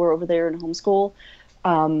people who are over there in homeschool.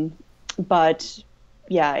 But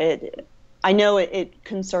yeah, I know it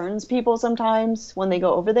concerns people sometimes when they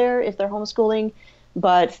go over there if they're homeschooling,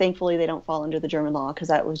 but thankfully they don't fall under the German law because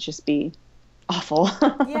that would just be awful.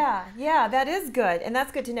 Yeah, that is good. And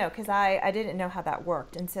that's good to know because I didn't know how that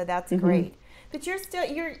worked. And so that's great. But your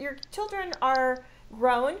children are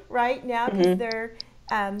grown right now because they're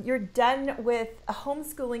you're done with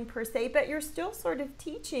homeschooling per se, but you're still sort of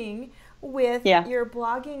teaching with your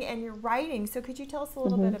blogging and your writing. So could you tell us a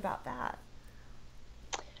little bit about that?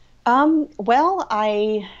 Well,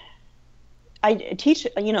 I teach,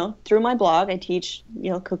 through my blog, I teach,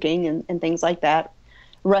 cooking and things like that,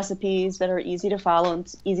 recipes that are easy to follow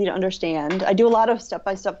and easy to understand. I do a lot of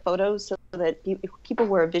step-by-step photos so that people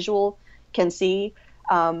who are visual can see.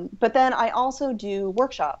 But then I also do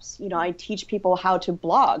workshops. I teach people how to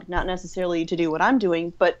blog, not necessarily to do what I'm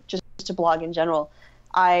doing, but just to blog in general.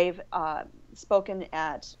 I've spoken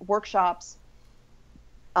at workshops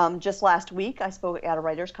Just last week, I spoke at a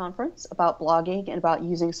writers' conference about blogging and about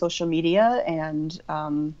using social media and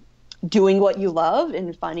doing what you love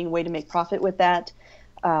and finding a way to make profit with that.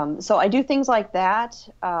 So I do things like that.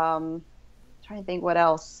 Trying to think what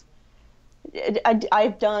else.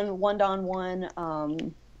 I've done one-on-one.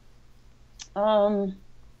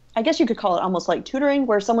 I guess you could call it almost like tutoring,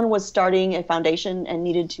 where someone was starting a foundation and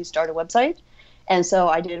needed to start a website. And so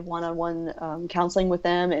I did one-on-one counseling with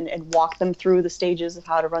them and walk them through the stages of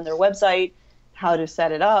how to run their website, how to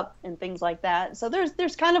set it up, and things like that. So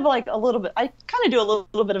there's kind of like a little bit, I kind of do a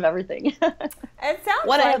little bit of everything. It sounds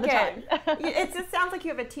when like I have the time. It just sounds like you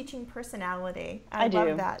have a teaching personality. I do.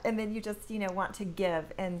 love that. And then you just, want to give.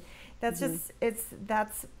 And that's just, it's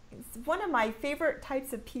one of my favorite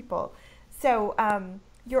types of people. So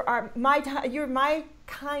you're my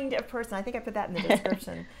kind of person. I think I put that in the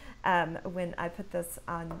description. When I put this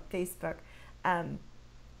on Facebook.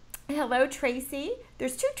 Hello, Tracy.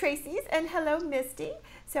 There's two Tracys, and hello, Misty.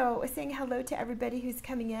 So saying hello to everybody who's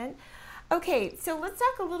coming in. Okay, so let's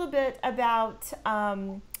talk a little bit about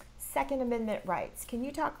Second Amendment rights. Can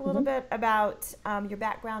you talk a little bit about your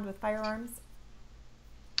background with firearms?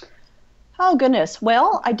 Oh, goodness.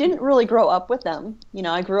 Well, I didn't really grow up with them.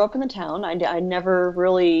 I grew up in the town. I never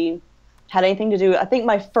really had anything to do. I think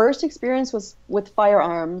my first experience with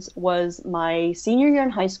firearms was my senior year in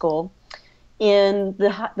high school. In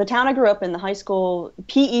the town I grew up in, the high school,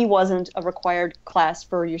 PE wasn't a required class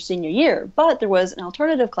for your senior year, but there was an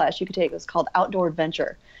alternative class you could take. It was called Outdoor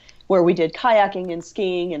Adventure, where we did kayaking and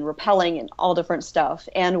skiing and rappelling and all different stuff.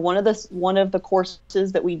 And one of the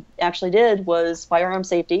courses that we actually did was firearm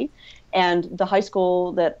safety. And the high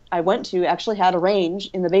school that I went to actually had a range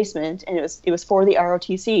in the basement, and it was for the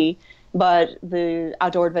ROTC. But the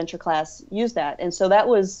outdoor adventure class used that. And so that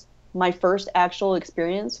was my first actual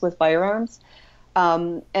experience with firearms.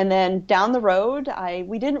 And then down the road,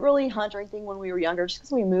 we didn't really hunt or anything when we were younger, just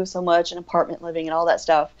because we moved so much and apartment living and all that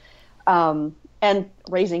stuff, and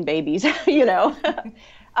raising babies,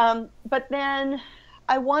 But then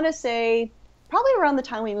I want to say probably around the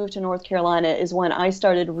time we moved to North Carolina is when I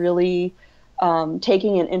started really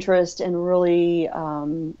taking an interest and really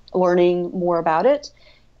learning more about it.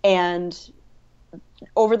 And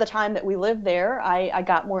over the time that we lived there, I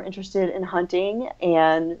got more interested in hunting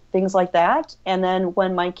and things like that. And then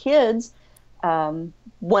when my kids, when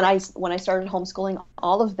I started homeschooling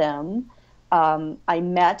all of them, I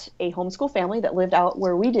met a homeschool family that lived out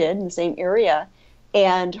where we did in the same area.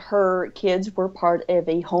 And her kids were part of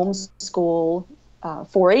a homeschool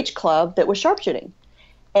 4-H club that was sharpshooting.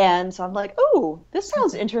 And so I'm like, oh, this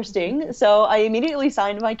sounds interesting. So I immediately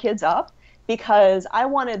signed my kids up, because I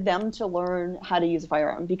wanted them to learn how to use a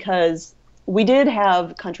firearm, because we did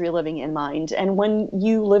have country living in mind. And when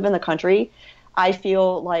you live in the country, I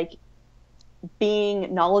feel like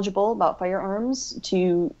being knowledgeable about firearms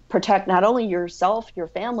to protect not only yourself, your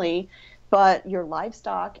family, but your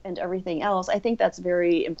livestock and everything else, I think that's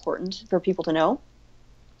very important for people to know,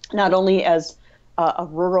 not only as a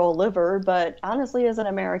rural liver, but honestly as an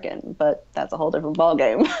American. But that's a whole different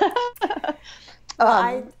ballgame.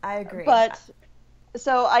 I agree. But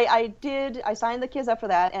so I signed the kids up for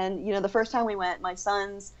that. And, the first time we went, my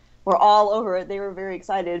sons were all over it. They were very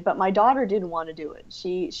excited. But my daughter didn't want to do it.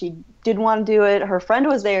 She didn't want to do it. Her friend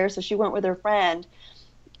was there, so she went with her friend.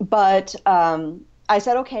 But I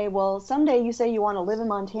said, okay, well, someday you say you want to live in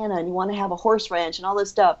Montana and you want to have a horse ranch and all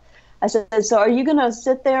this stuff. I said, so are you going to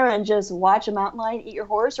sit there and just watch a mountain lion eat your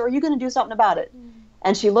horse, or are you going to do something about it?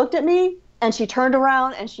 And she looked at me, and she turned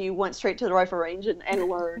around and she went straight to the rifle range and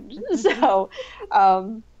learned. So,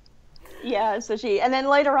 and then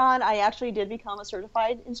later on, I actually did become a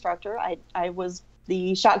certified instructor. I was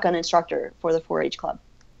the shotgun instructor for the 4-H club.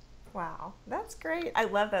 Wow, that's great. I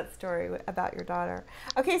love that story about your daughter.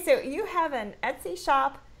 Okay, so you have an Etsy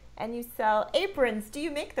shop and you sell aprons. Do you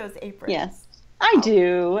make those aprons? Yes, I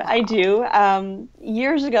do. Wow. I do.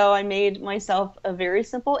 Years ago, I made myself a very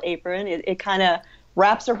simple apron. It kind of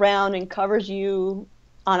wraps around and covers you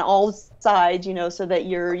on all sides, so that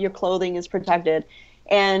your clothing is protected.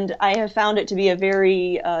 And I have found it to be a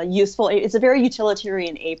very useful, it's a very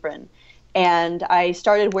utilitarian apron. And I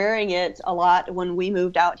started wearing it a lot when we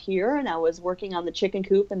moved out here, and I was working on the chicken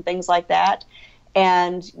coop and things like that.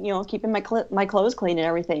 And, keeping my clothes clean and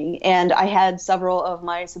everything. And I had several of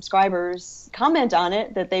my subscribers comment on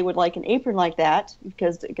it that they would like an apron like that,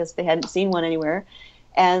 because I guess they hadn't seen one anywhere.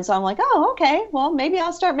 And so I'm like, oh, okay, well, maybe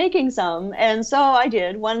I'll start making some. And so I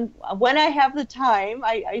did. When I have the time,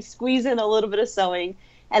 I squeeze in a little bit of sewing.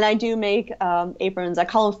 And I do make aprons. I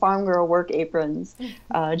call them farm girl work aprons,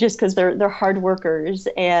 just because they're hard workers.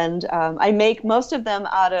 And I make most of them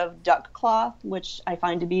out of duck cloth, which I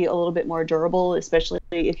find to be a little bit more durable, especially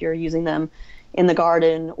if you're using them in the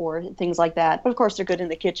garden or things like that. But of course, they're good in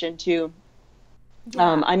the kitchen too.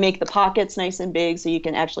 Yeah. I make the pockets nice and big so you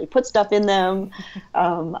can actually put stuff in them.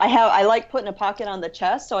 I like putting a pocket on the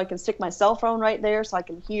chest so I can stick my cell phone right there so I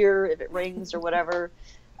can hear if it rings or whatever,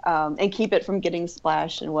 and keep it from getting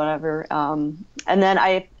splashed and whatever. And then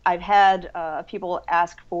I've had people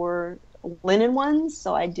ask for linen ones,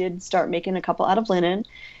 so I did start making a couple out of linen.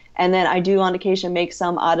 And then I do on occasion make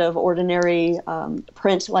some out of ordinary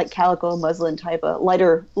print, like calico, muslin type of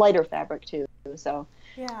lighter fabric too. So.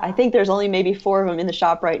 Yeah. I think there's only maybe 4 of them in the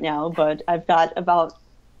shop right now, but I've got about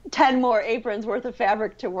 10 more aprons worth of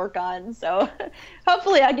fabric to work on. So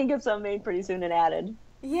hopefully I can get some made pretty soon and added.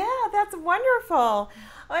 Yeah, that's wonderful.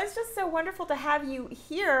 Well, it's just so wonderful to have you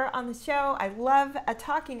here on the show. I love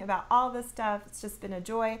talking about all this stuff. It's just been a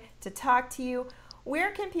joy to talk to you.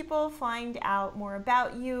 Where can people find out more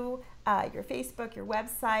about you, your Facebook, your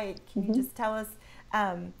website? Can you just tell us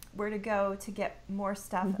where to go to get more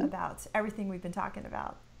stuff about everything we've been talking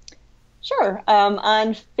about? Sure.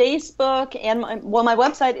 On Facebook, and my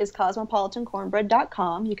website is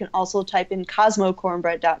cosmopolitancornbread.com. You can also type in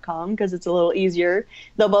cosmocornbread.com because it's a little easier.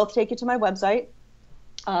 They'll both take you to my website.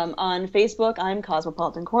 On Facebook, I'm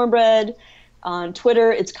Cosmopolitan Cornbread. On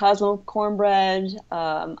Twitter, it's Cosmo Cornbread.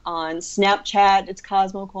 On Snapchat, it's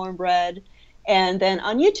Cosmo Cornbread. And then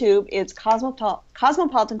on YouTube, it's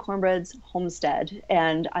Cosmopolitan Cornbread's Homestead.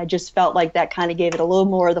 And I just felt like that kind of gave it a little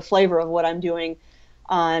more of the flavor of what I'm doing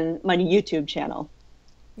on my YouTube channel.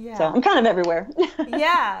 Yeah. So I'm kind of everywhere.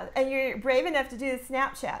 Yeah, and you're brave enough to do the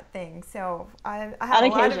Snapchat thing. So I have a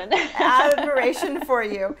lot of admiration for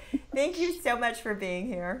you. Thank you so much for being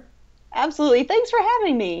here. Absolutely. Thanks for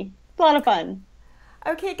having me. It's a lot of fun.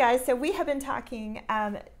 Okay, guys, so we have been talking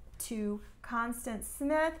to Constance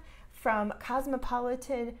Smith from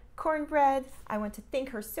Cosmopolitan Cornbread. I want to thank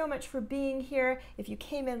her so much for being here. If you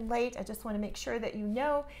came in late, I just want to make sure that you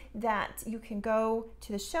know that you can go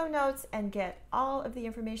to the show notes and get all of the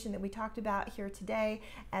information that we talked about here today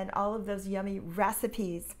and all of those yummy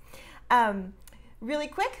recipes. Really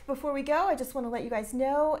quick, before we go, I just want to let you guys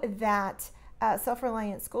know that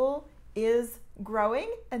Self-Reliant School is growing,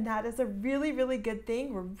 and that is a really, really good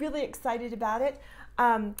thing. We're really excited about it.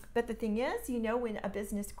 But the thing is, you know, when a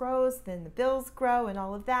business grows, then the bills grow and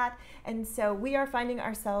all of that. And so we are finding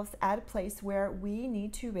ourselves at a place where we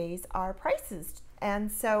need to raise our prices.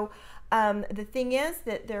 And so the thing is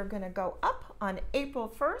that they're going to go up on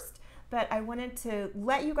April 1st, but I wanted to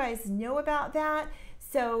let you guys know about that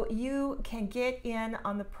so you can get in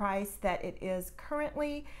on the price that it is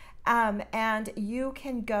currently. And you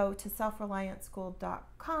can go to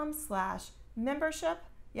selfreliantschool.com/membership.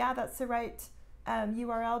 Yeah, that's the right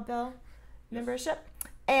URL, Bill. Membership.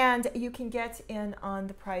 And you can get in on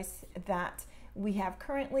the price that we have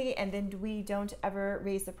currently, and then we don't ever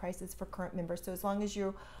raise the prices for current members. So as long as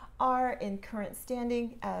you are in current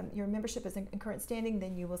standing, your membership is in current standing,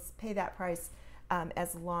 then you will pay that price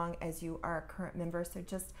as long as you are a current member. So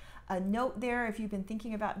just a note there, if you've been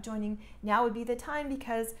thinking about joining, now would be the time,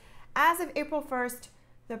 because as of April 1st,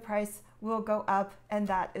 the price will go up, and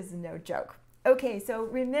that is no joke. Okay, so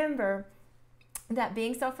remember that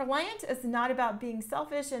being self-reliant is not about being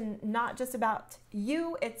selfish and not just about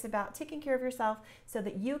you. It's about taking care of yourself so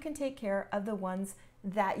that you can take care of the ones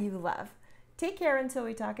that you love. Take care until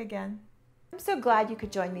we talk again. I'm so glad you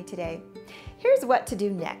could join me today. Here's what to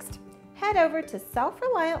do next. Head over to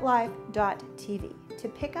selfreliantlife.tv to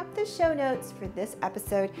pick up the show notes for this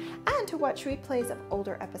episode and to watch replays of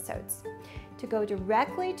older episodes. To go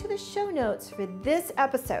directly to the show notes for this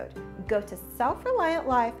episode, go to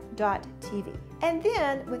selfreliantlife.tv and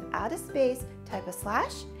then, without a space, type a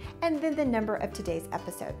 / and then the number of today's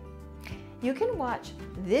episode. You can watch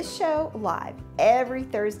this show live every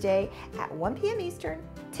Thursday at 1 p.m. Eastern,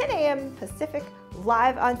 10 a.m. Pacific,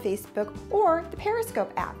 live on Facebook or the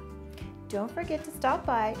Periscope app. Don't forget to stop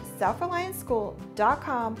by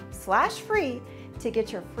selfreliantschool.com/free to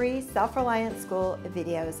get your free Self-Reliant School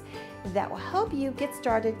videos that will help you get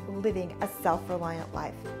started living a self-reliant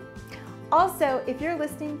life. Also, if you're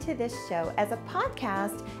listening to this show as a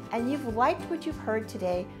podcast and you've liked what you've heard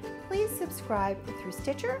today, please subscribe through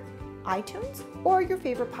Stitcher, iTunes, or your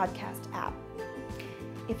favorite podcast app.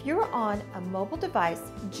 If you're on a mobile device,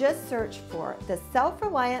 just search for the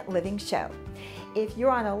Self-Reliant Living Show. If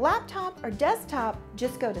you're on a laptop or desktop,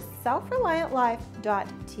 just go to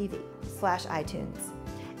selfreliantlife.tv/iTunes.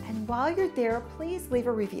 And while you're there, please leave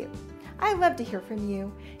a review. I love to hear from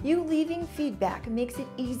you. You leaving feedback makes it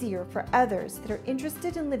easier for others that are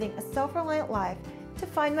interested in living a self-reliant life to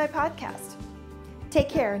find my podcast. Take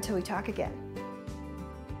care until we talk again.